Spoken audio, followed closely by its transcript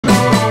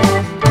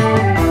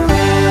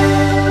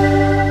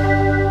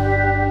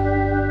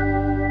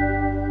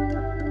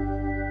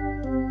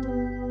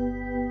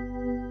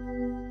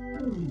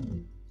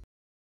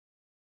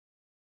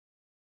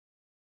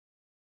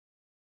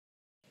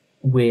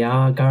We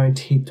are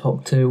guaranteed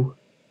top 2.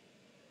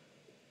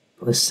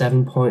 But there's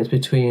 7 points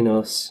between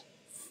us,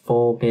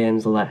 4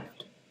 games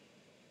left,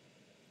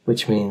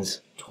 which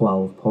means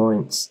 12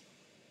 points.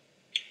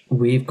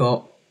 We've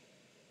got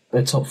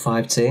a top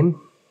 5 team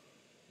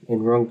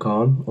in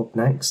Runcorn up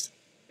next.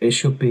 It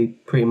should be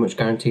pretty much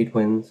guaranteed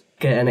wins.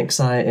 Getting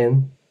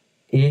exciting.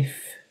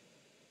 If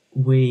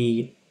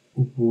we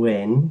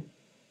win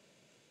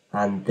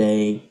and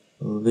they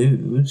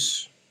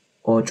lose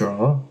or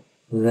draw,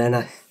 then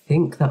I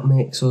think that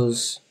makes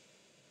us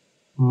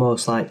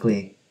most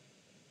likely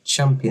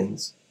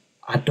champions.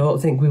 I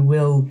don't think we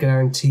will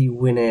guarantee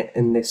win it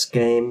in this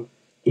game.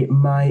 It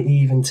might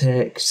even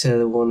take to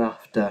the one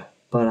after,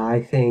 but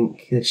I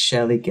think the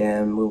Shelley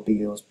game will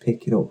be us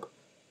picking up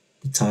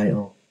the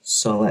title.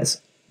 So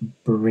let's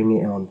bring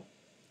it on.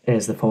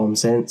 Here's the form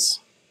since.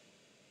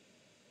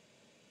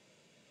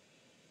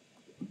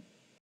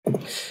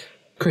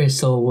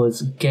 Crystal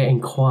was getting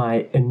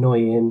quite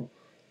annoying,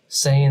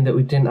 saying that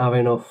we didn't have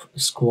enough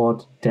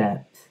squad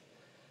depth.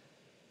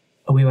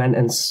 We went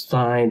and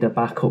signed a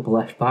backup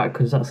left back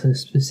because that's a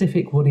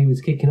specific one he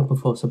was kicking up a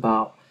fuss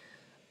about.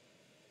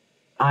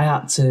 I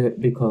had to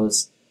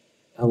because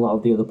a lot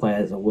of the other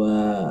players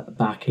were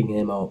backing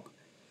him up.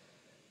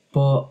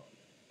 But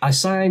I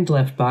signed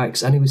left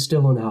backs and he was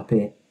still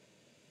unhappy.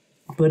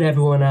 But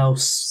everyone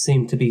else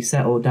seemed to be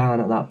settled down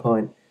at that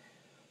point.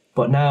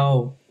 But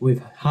now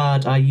we've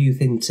had our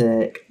youth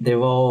intake, they've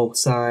all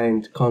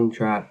signed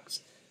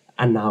contracts,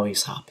 and now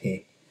he's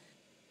happy.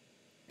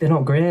 They're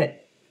not great.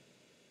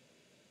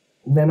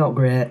 They're not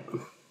great.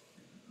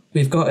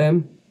 We've got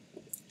him.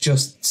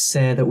 Just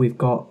say that we've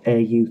got a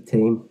youth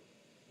team.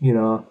 You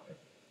know,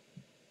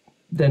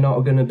 they're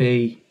not going to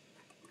be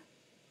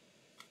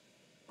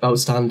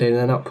outstanding.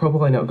 They're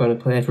probably not going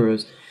to play for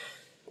us.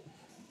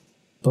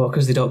 But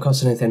because they don't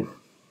cost anything,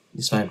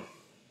 it's fine.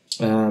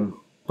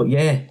 But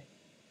yeah,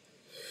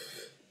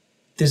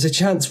 there's a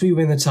chance we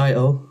win the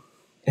title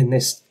in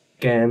this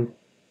game.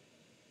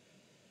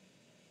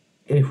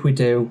 If we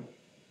do,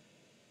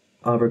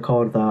 I'll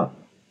record that.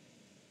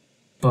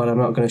 But I'm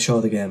not going to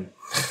show the game.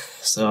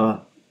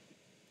 So,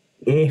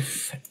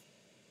 if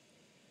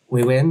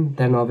we win,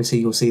 then obviously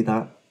you'll see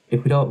that.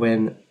 If we don't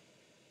win,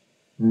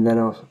 then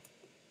I'll...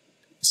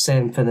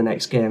 Same for the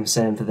next game,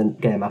 same for the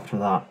game after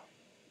that.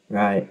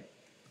 Right?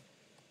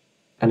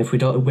 And if we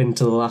don't win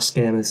till the last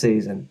game of the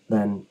season,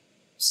 then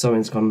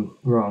something's gone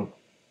wrong.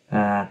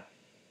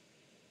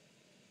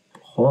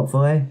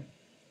 Hopefully,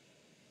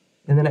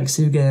 in the next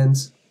 2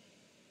 games,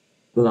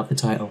 we'll have the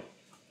title.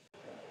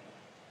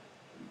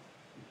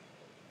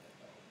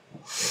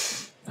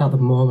 At the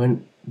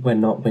moment, we're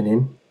not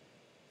winning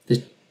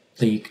the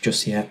league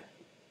just yet.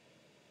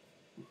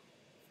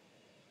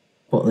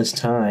 But there's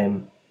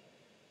time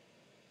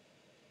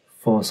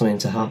for something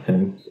to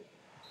happen.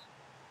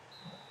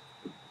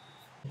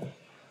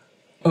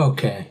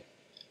 Okay,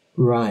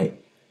 right.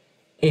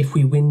 If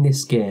we win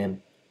this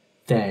game,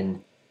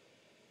 then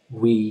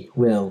we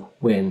will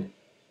win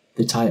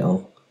the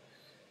title.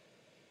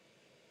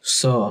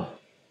 So,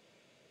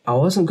 I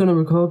wasn't going to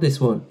record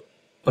this one,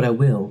 but I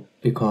will,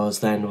 because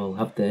then we'll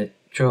have the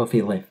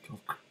trophy lift.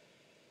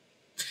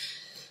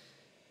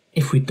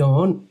 If we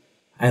don't,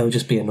 I'll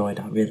just be annoyed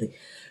at really.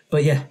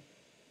 But yeah,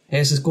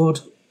 here's the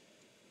squad.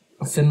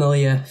 A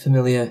familiar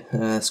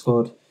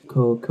squad.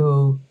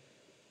 Cool.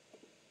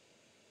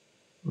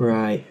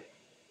 Right.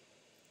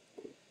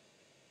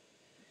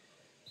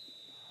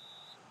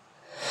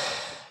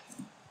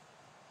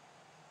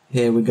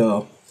 Here we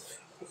go.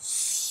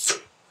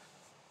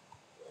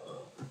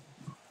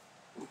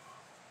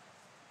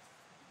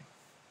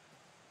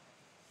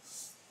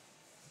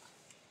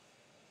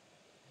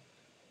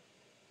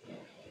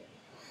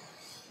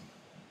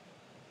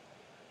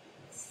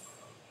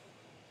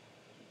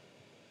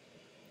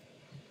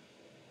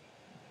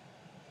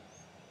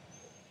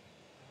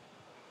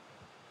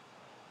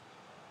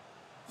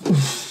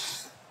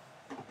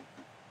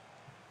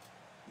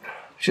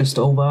 Just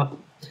all that.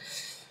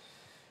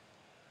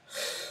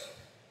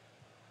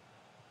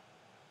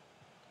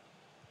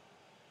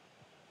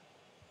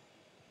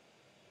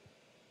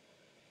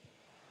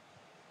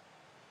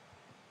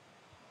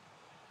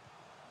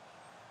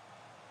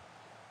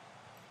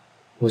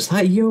 Was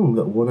that Young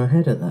that won a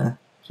header there?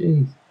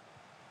 Jeez.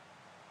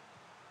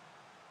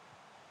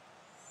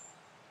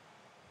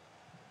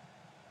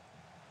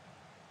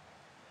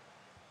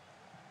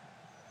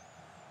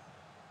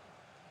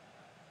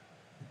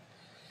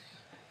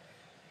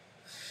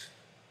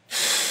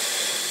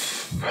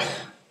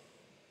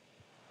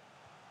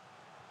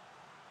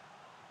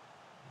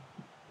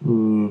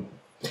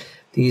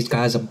 These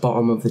guys are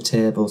bottom of the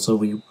table, so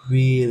we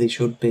really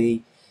should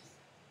be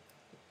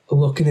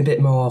looking a bit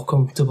more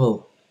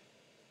comfortable.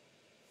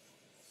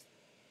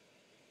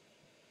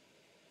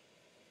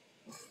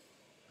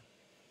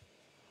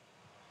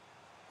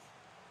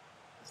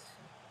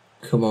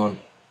 Come on,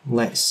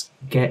 let's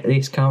get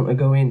this counter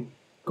going.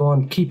 Go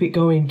on, keep it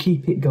going,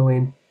 keep it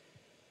going.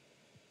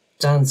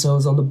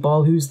 Danso's on the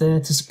ball, who's there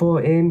to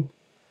support him?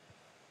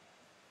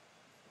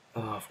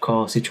 Oh, of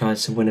course, he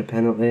tries to win a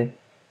penalty.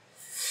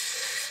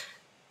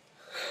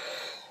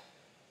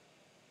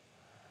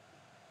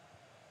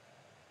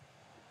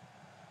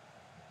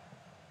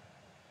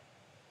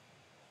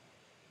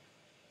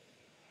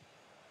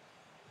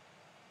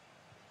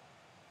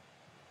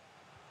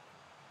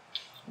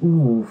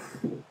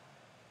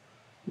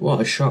 What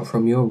a shot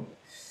from Young.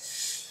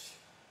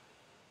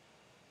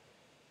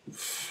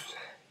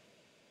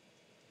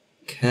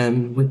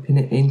 Kem whipping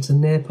it into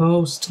near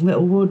post.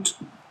 Littlewood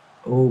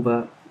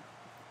over.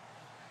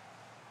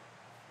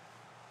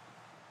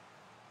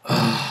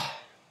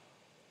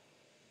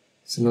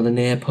 It's another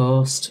near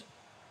post.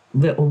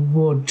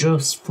 Littlewood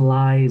just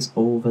flies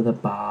over the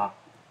bar.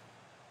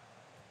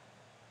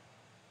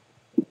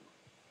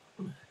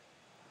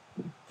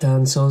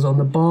 Danso's on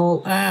the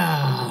ball.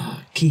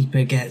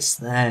 Keeper gets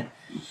there.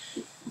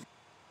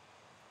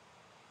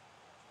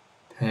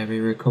 Perry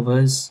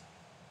recovers.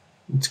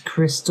 It's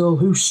Crystal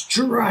who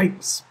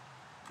strikes.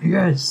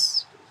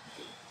 Yes.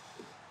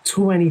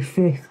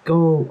 25th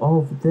goal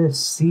of the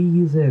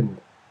season.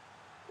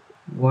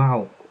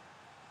 Wow.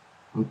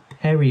 And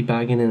Perry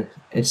bagging an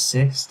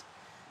assist.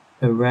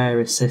 A rare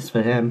assist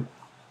for him.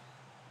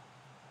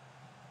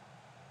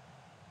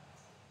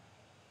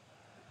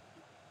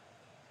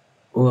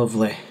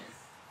 Lovely.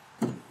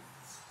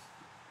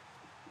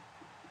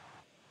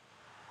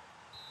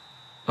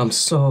 I'm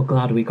so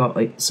glad we got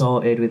it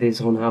sorted with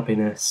his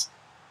unhappiness.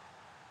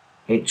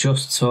 It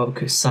just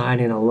took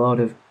signing a lot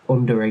of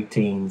under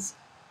 18s.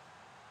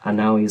 And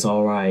now he's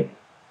alright.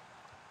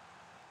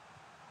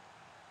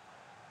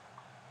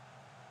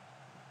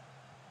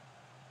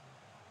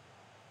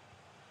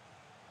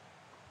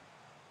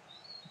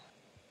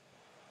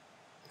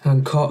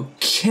 Hancock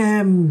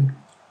Kem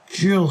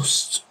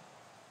just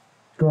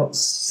got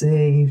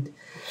saved.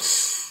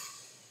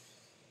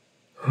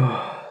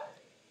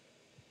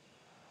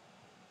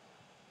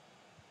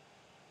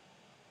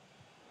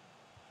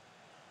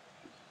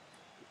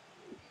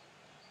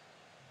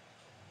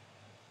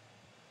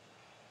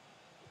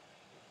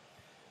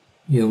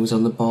 Young's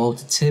on the ball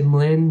to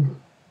Timlin.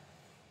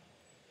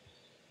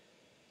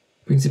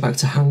 Brings it back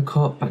to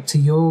Hancock, back to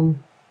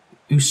Young,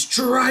 who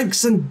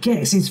strikes and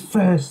gets his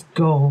first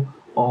goal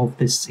of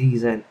the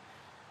season.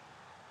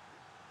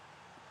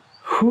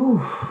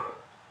 Whew.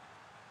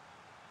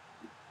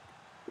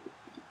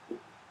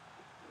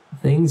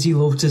 Things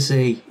you love to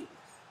see.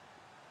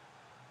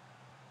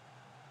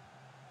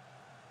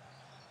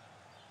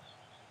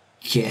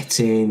 Get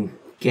in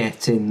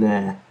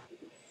there.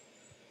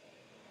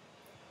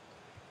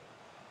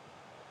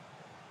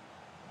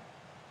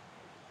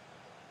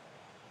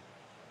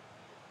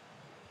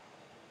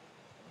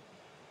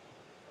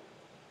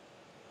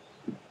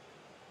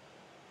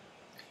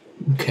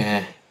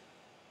 Okay.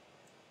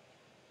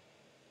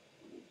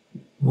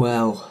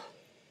 Well,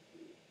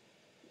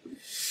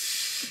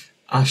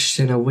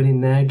 Ashton are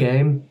winning their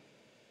game,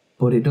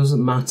 but it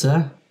doesn't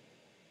matter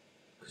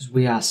because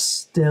we are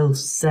still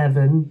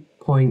 7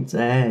 points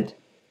ahead.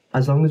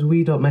 As long as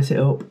we don't mess it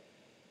up,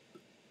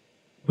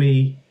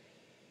 we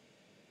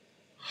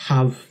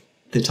have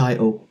the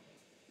title.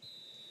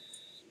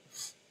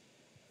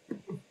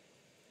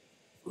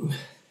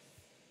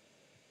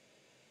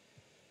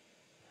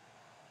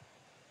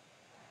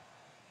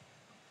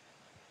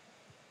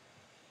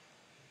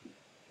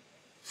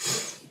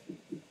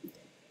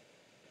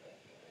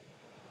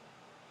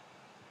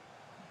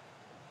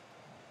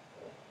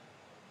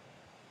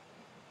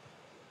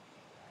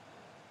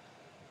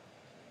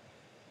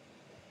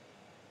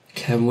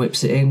 Kem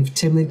whips it in.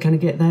 Timlin, can he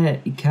get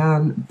there? He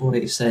can, but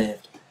it's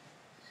saved.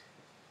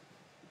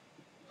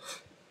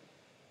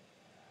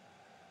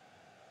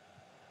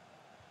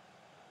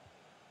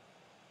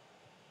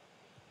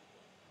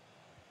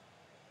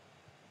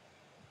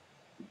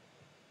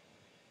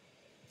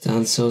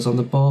 Danso's on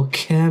the ball.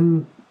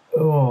 Kem,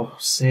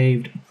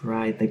 saved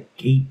by the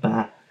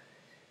keeper.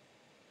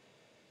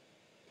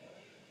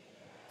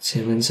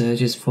 Timlin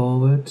surges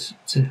forward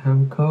to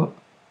Hancock,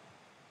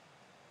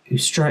 who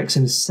strikes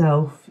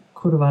himself.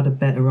 Could have had a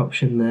better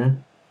option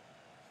there.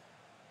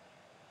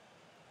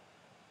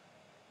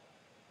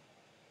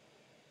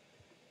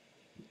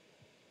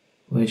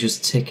 We're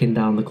just ticking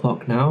down the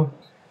clock now.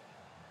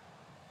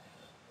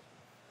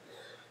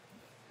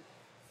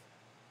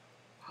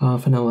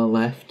 Half an hour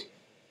left.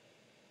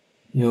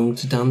 Young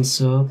to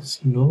Danso. There's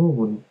no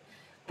one.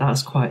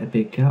 That's quite a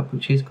big gap,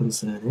 which is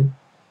concerning.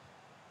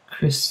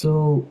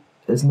 Crystal,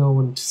 there's no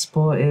one to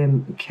support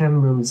him.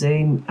 Kem runs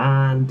in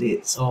and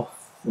it's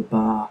off the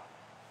bar.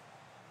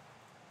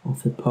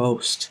 Off the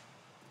post.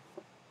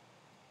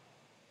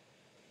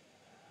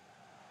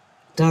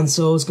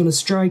 Danso's going to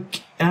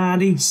strike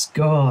and he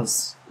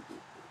scores.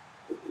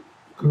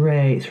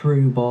 Great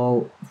through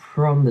ball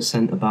from the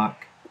centre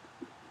back.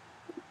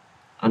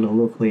 And a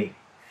lovely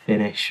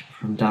finish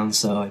from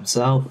Danso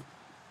himself.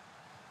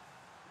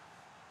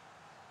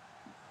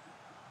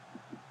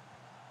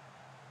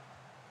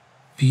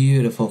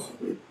 Beautiful.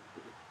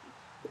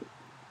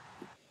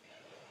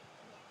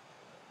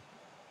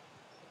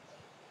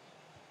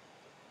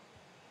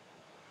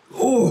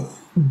 Oh,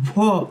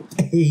 what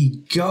a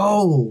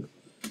goal!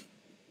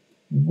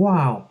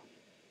 Wow.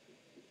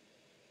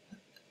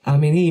 I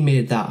mean, he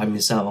made that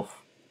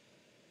himself.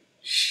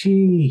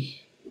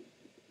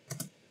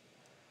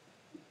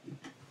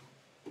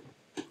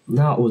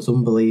 That was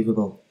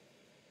unbelievable.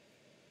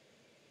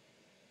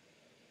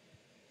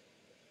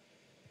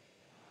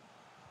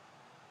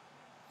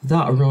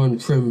 That run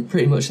from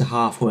pretty much the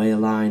halfway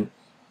line,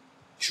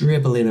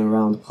 dribbling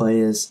around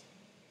players,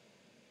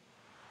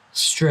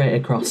 straight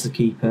across the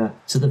keeper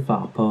to the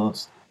far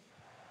post.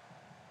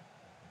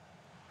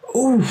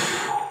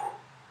 Oof!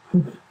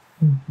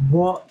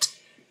 What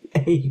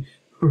a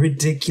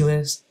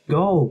ridiculous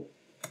goal.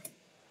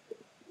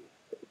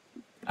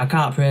 I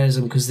can't praise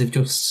them because they've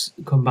just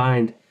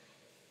combined.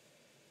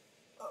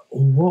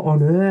 What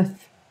on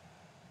earth?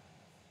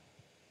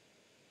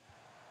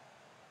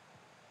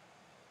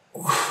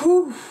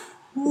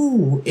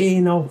 Ooh,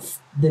 in off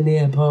the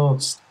near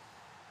post.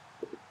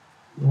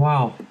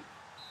 Wow.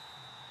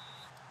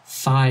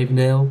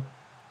 5-0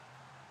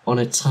 on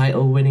a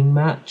title-winning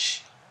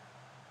match.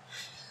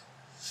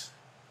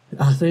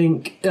 I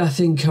think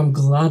I'm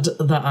glad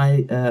that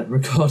I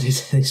recorded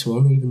this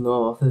one, even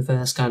though for the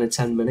first kind of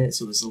 10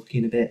 minutes it was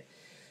looking a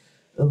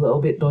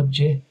little bit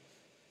dodgy.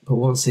 But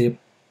once they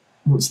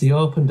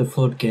opened the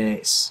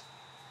floodgates,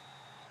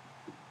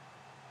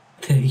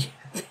 they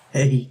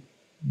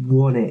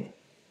won it.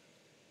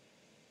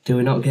 Do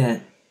we not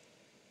get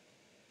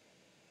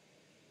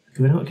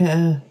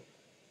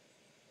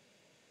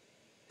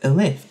a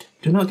lift?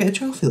 Do we not get a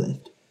trophy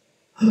lift?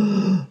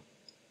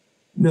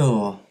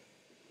 No.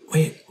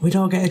 We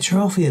don't get a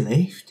trophy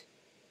lift.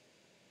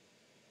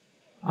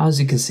 As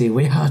you can see,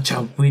 we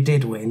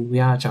did win. We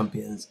are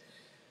champions,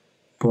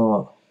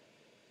 but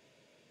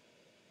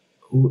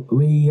we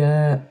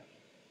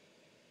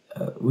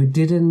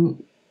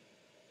didn't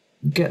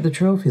get the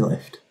trophy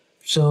lift.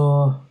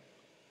 So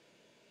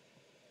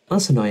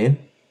that's annoying.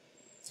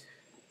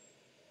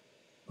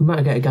 We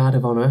might get a guard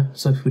of honour.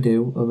 So if we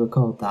do, we'll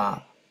record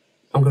that.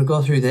 I'm going to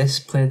go through this,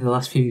 play the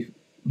last few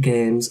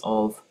games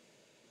of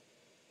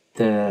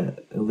the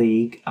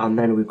league, and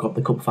then we've got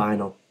the cup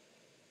final.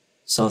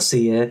 So I'll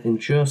see you in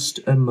just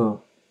a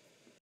mo.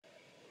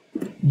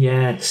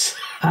 Yes.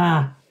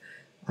 I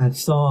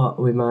thought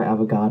we might have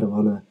a guard of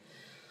honour.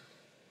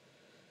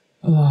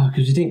 Oh,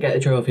 because we didn't get a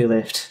trophy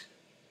lift.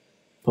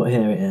 But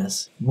here it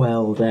is.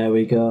 Well, there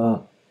we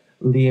go.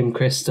 Liam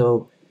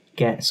Crystal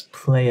gets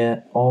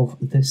player of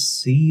the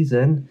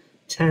season.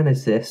 10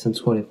 assists and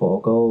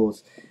 24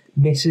 goals.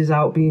 Misses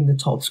out being the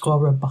top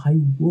scorer by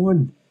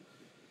 1.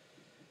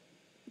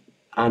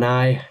 And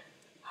I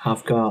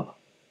have got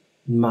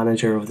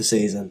manager of the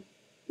season.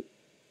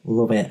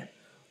 Love it.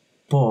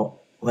 But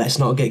let's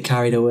not get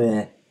carried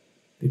away,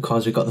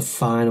 because we've got the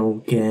final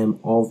game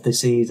of the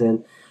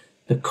season.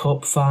 The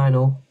cup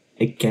final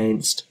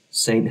against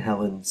St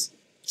Helens.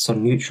 It's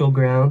on neutral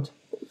ground.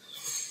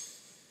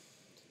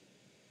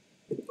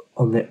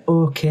 On the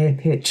OK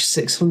pitch,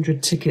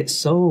 600 tickets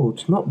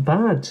sold. Not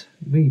bad.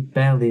 We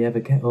barely ever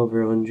get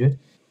over 100.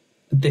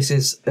 This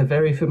is a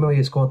very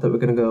familiar squad that we're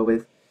going to go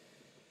with.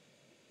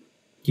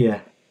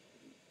 Yeah.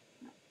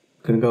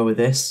 Gonna go with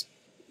this.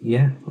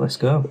 Yeah, let's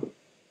go.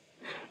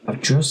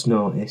 I've just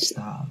noticed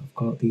that I've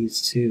got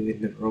these two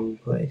in the wrong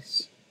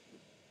place.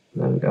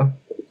 There we go.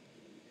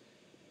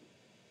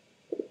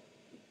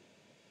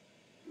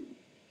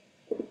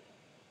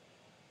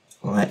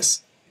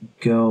 Let's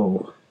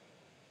go.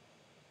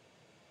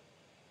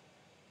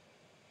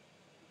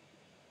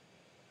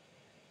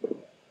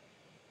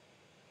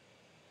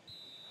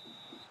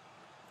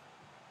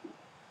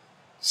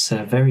 It's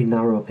a very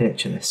narrow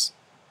pitch, this.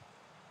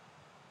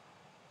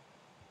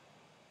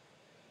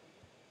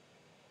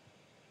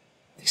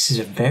 This is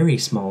a very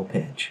small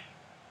pitch.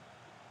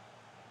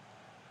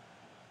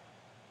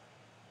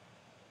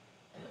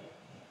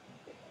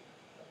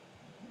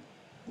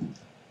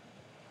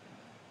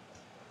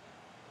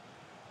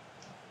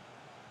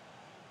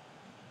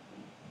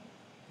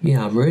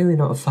 Yeah, I'm really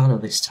not a fan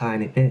of this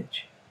tiny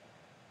pitch.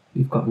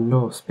 We've got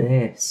no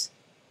space.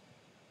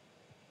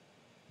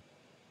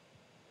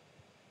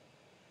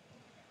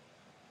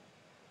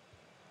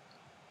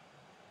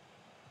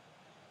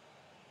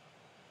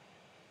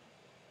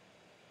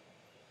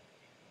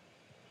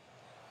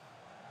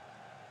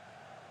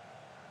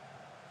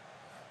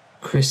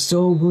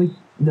 Crystal,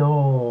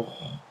 no.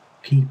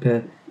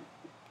 Keeper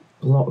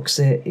blocks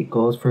it, it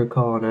goes for a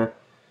corner.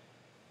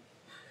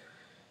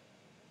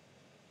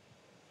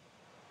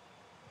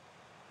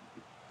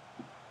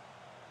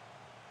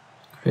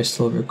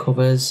 Crystal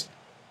recovers.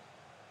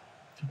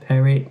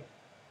 Perry,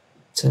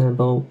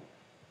 Turnbull.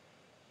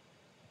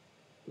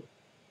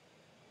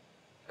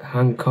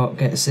 Hancock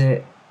gets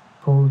it,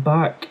 pulls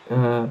back,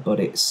 but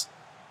it's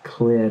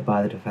cleared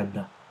by the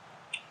defender.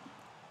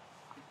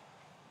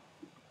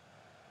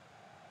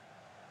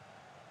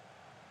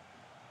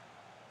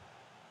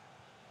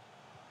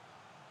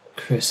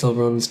 Crystal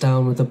runs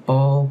down with the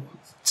ball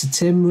to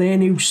Tim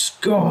Lane, who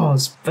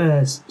scores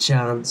first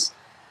chance.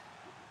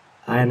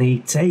 And he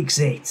takes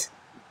it.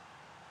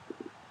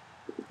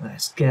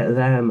 Let's get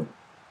them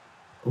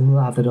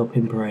lathered up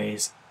in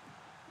praise.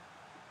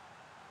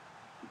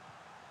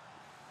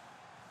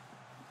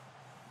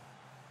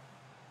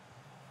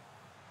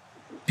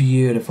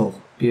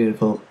 Beautiful,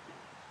 beautiful.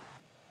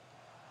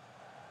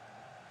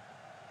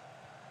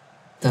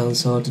 Down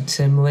side to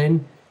Tim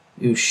Lane,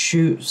 who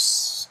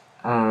shoots,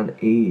 and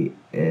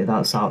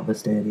that's out of the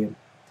stadium.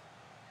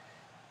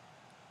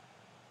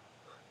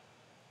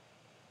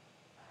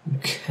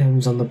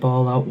 Thames on the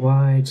ball out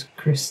wide.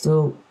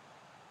 Crystal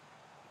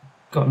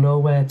got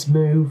nowhere to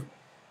move.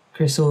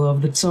 Crystal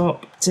over the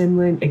top.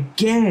 Timlin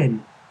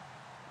again.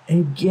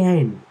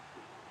 Again.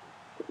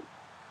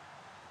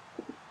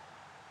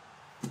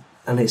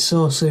 And it's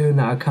so soon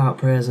that I can't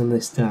praise him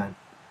this time.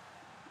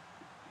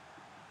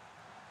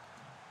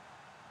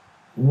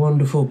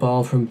 Wonderful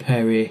ball from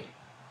Perry.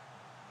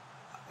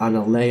 And a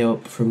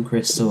layup from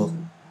Crystal.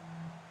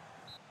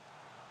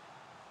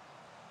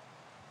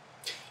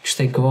 Just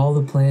think of all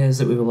the players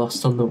that we've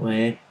lost on the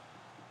way.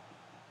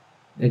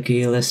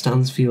 Aguila,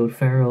 Stansfield,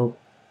 Ferrell,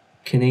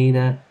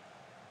 Kanina.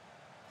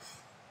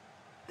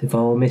 They've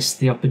all missed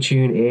the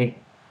opportunity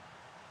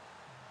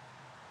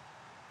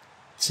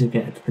to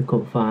get to the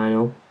cup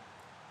final.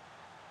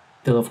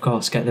 They'll of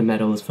course get the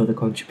medals for the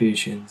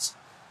contributions.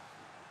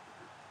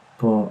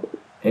 But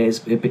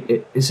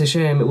it's a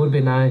shame. It would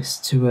be nice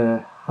to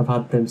have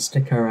had them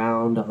stick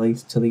around at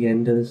least till the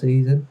end of the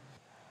season.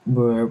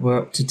 We're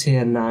up to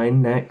tier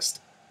 9 next.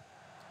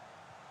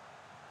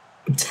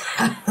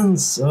 And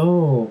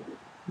so,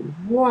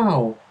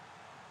 wow.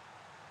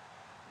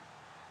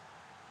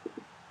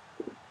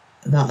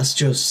 That's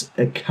just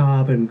a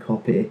carbon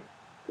copy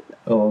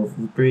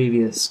of the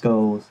previous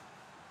goals.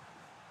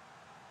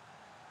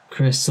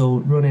 Crystal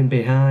running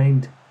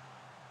behind,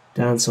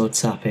 Danso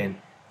tapping.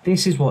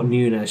 This is what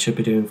Nunes should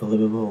be doing for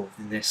Liverpool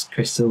in this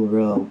Crystal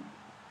role.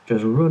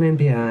 Just running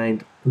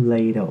behind,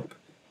 laid up.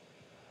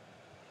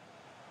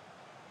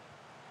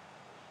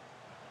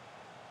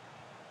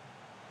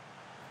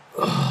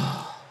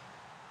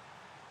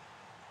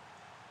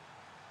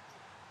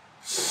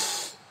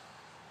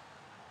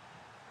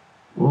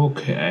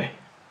 Okay.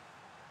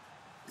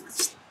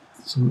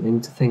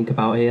 Something to think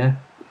about here.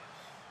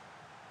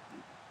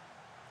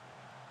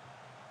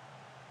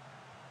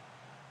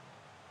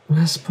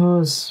 I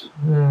suppose.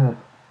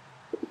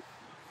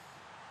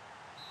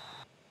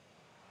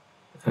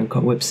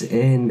 Hancock whips it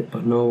in,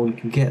 but no one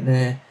can get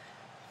there.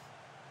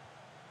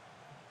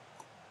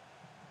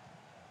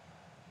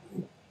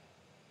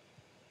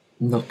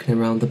 Knocking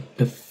around the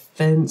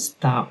defence,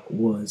 that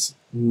was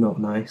not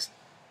nice.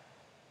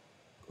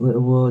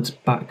 Littlewood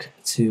back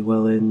to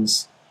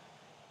Helens.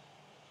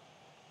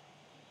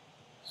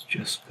 It's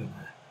just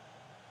gonna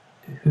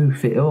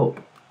hoof it up,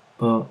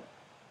 but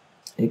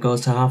it goes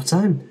to half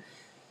time.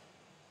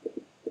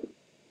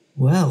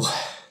 Well,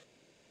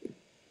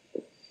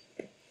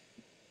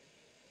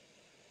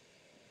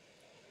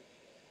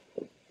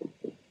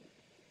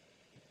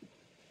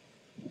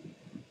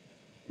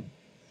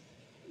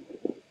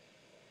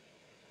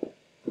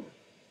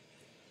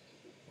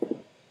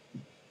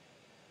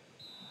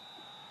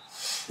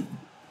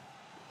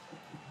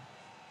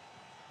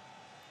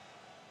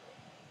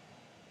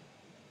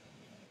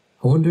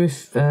 I wonder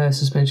if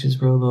suspensions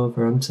roll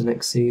over onto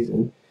next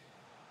season,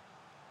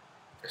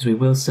 because we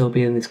will still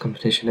be in this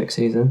competition next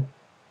season.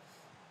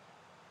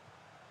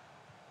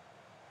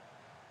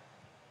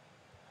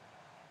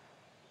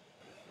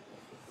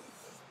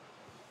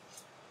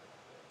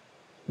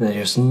 They're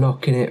just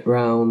knocking it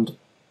round.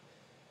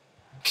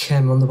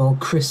 Kem on the ball.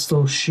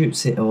 Crystal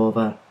shoots it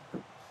over.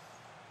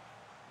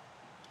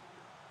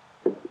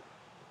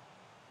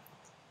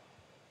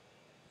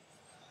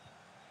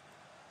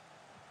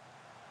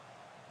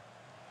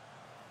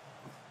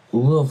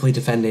 Lovely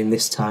defending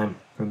this time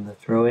from the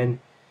throw-in.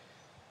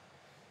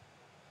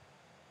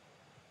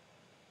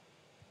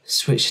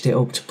 Switched it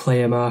up to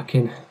player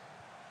marking.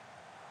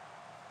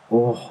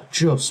 Oh,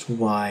 just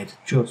wide,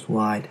 just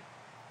wide.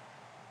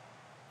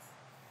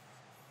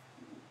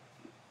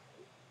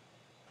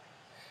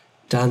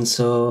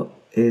 Danso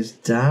is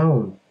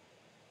down.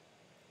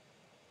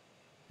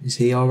 Is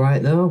he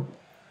alright though?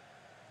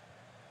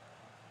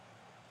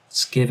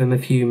 Let's give him a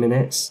few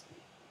minutes.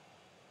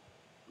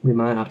 We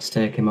might have to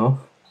take him off.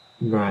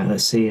 Right,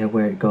 let's see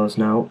where it goes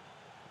now.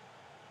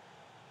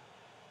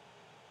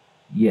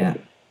 Yeah,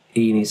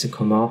 he needs to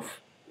come off.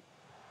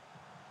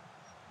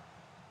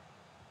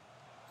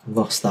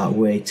 Lost that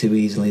way too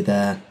easily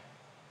there.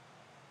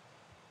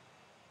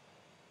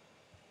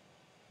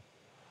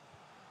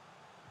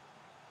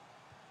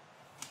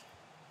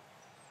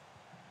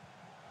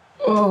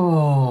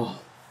 Oh!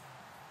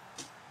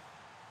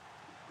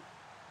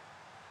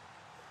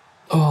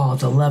 Oh,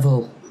 the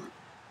level.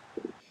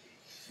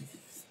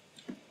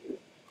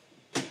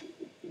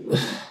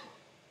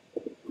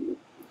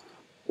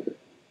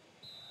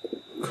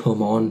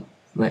 Come on,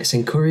 let's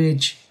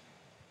encourage.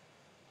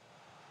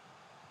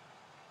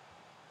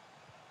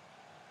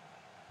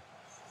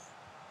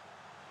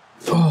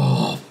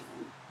 Oh,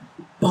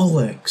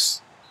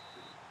 bollocks.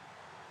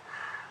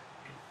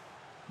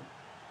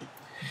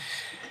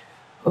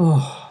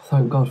 Oh,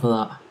 thank God for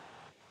that.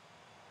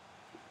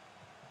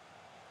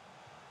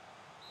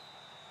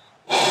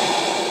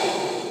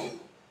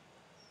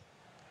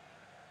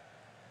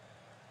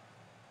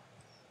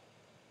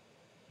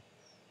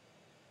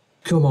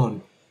 Come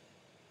on.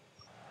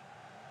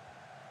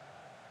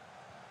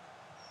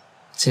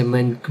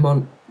 Timlin, come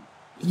on.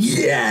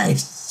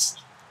 Yes!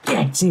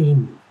 Get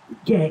in!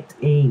 Get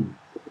in!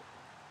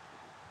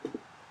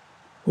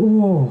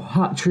 Oh,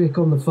 hat trick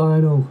on the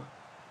final.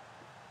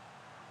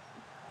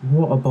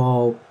 What a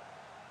ball.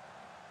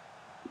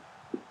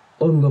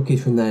 Unlucky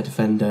from their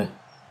defender.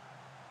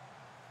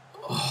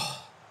 Oh.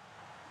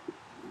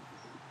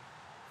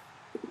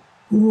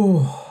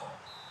 Oh.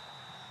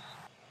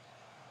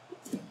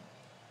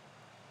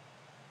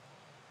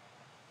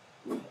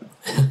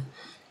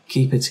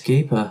 Keeper to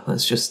keeper.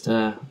 Let's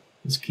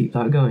keep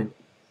that going.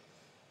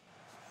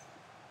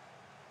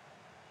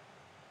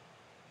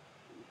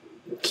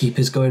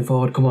 Keeper's going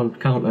forward. Come on,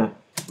 counter.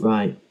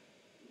 Right.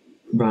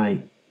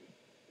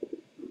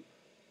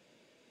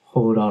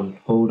 Hold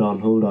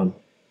on.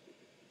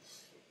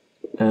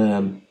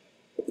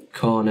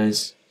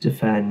 Corners,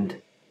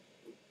 defend.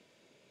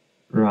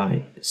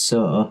 Right,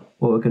 so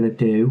what we're going to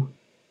do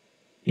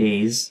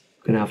is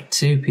we're going to have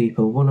two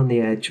people, one on the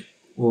edge,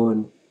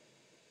 one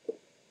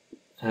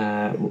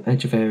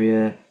edge of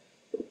area,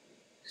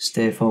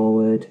 stay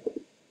forward,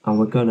 and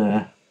we're going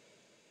to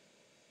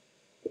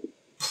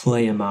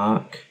play a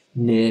mark,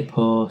 near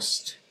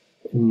post,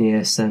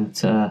 near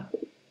centre,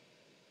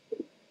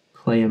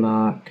 play a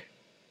mark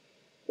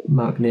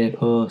near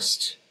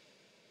post,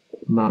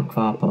 mark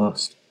far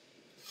post.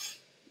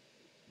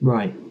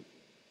 Right.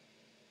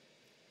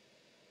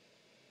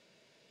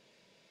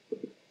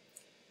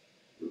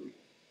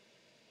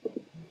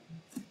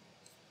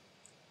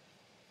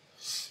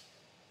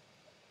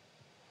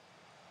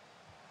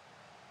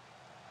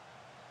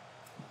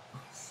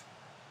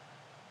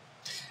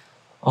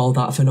 All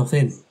that for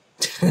nothing.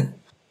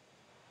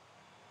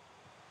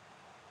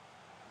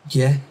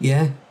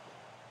 Yeah.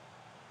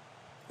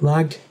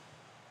 Lag.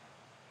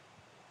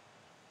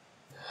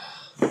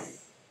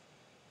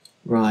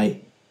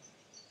 Right.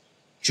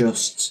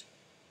 Just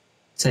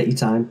take your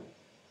time.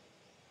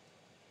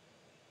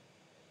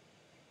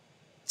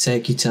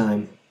 Take your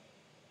time.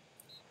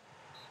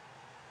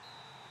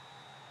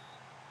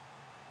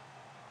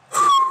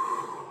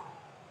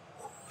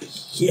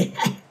 Yeah.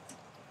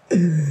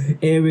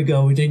 Here we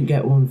go. We didn't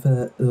get one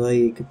for the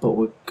league, but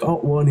we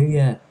got one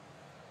here.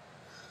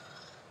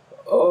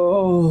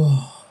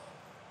 Oh,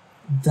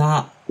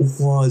 that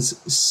was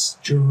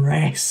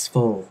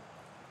stressful.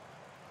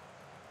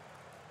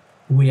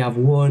 We have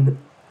won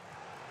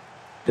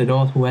the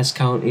North West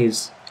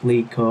Counties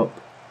League Cup.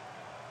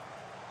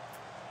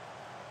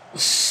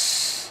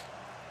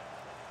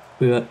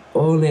 We were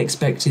only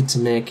expected to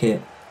make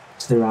it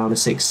to the round of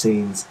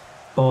 16s.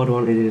 Board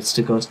wanted us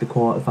to go to the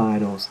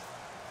quarterfinals.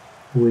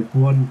 We've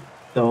won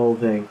the whole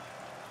thing.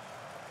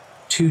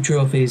 2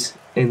 trophies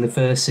in the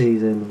first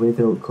season with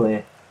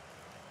Ilkley.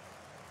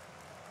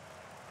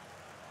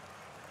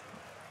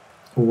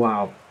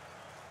 Wow.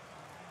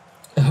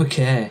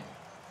 Okay,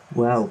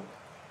 well,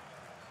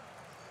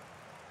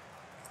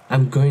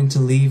 I'm going to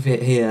leave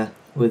it here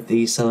with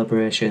these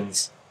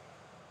celebrations,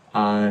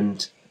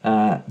 and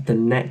the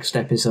next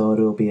episode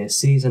will be a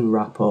season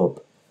wrap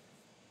up,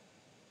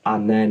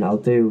 and then I'll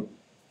do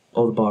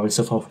all the boring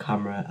stuff off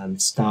camera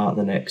and start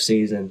the next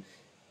season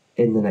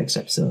in the next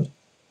episode.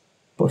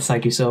 But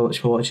thank you so much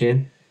for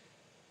watching.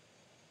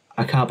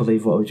 I can't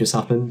believe what just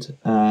happened,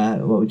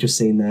 what we've just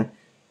seen there.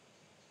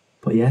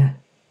 But yeah,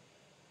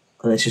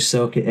 let's just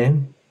soak it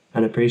in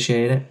and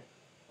appreciate it,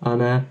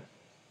 and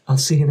I'll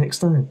see you next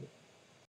time.